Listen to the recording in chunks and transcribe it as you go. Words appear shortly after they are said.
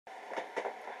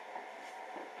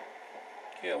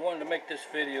Yeah, I wanted to make this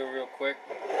video real quick.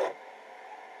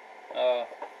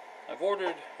 I've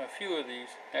ordered a few of these.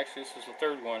 Actually, this is the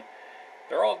third one.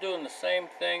 They're all doing the same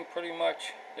thing pretty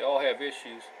much. They all have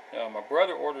issues. My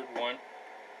brother ordered one.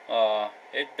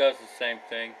 It does the same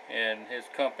thing, and his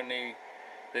company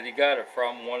that he got it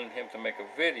from wanted him to make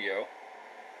a video.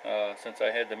 Since I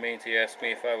had the means, he asked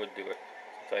me if I would do it.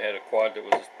 Since I had a quad that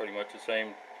was pretty much the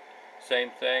same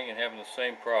thing and having the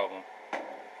same problem.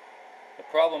 The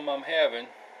problem I'm having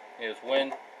is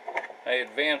when I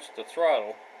advance the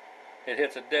throttle, it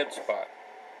hits a dead spot,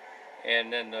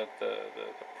 and then the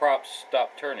props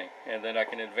stop turning, and then I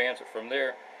can advance it from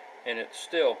there, and it's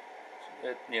still,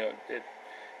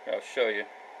 I'll show you.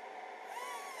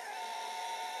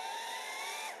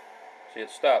 See,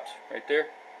 it stops right there.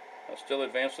 I'll still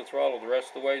advance the throttle the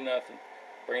rest of the way, nothing.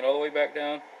 Bring it all the way back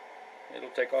down, it'll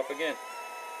take off again.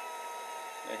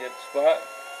 I hit the spot,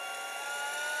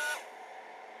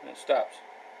 and it stops.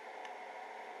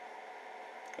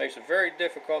 Makes it very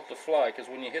difficult to fly, because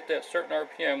when you hit that certain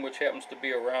RPM, which happens to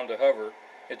be around a hover,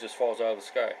 it just falls out of the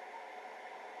sky.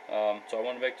 So I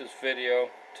want to make this video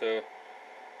to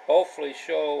hopefully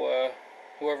show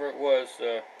whoever it was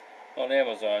on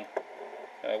Amazon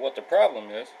what the problem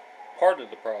is, part of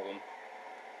the problem.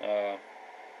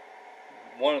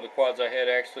 One of the quads I had,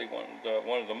 actually,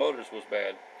 one of the motors was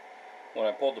bad. When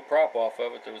I pulled the prop off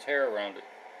of it, there was hair around it.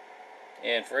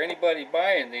 And for anybody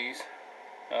buying these,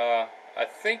 I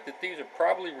think that these are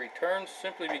probably returns,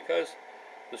 simply because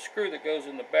the screw that goes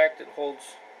in the back that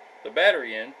holds the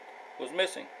battery in was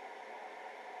missing.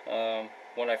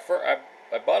 When I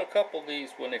bought a couple of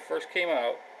these when they first came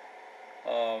out,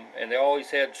 and they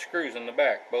always had screws in the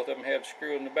back. Both of them had a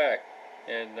screw in the back.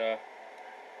 And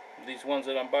these ones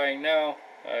that I'm buying now,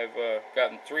 I've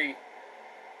gotten 3,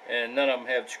 and none of them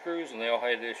had screws, and they all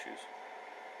had issues.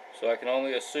 So I can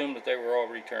only assume that they were all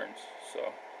returns.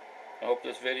 So I hope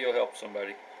this video helps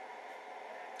somebody.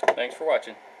 Thanks for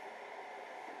watching.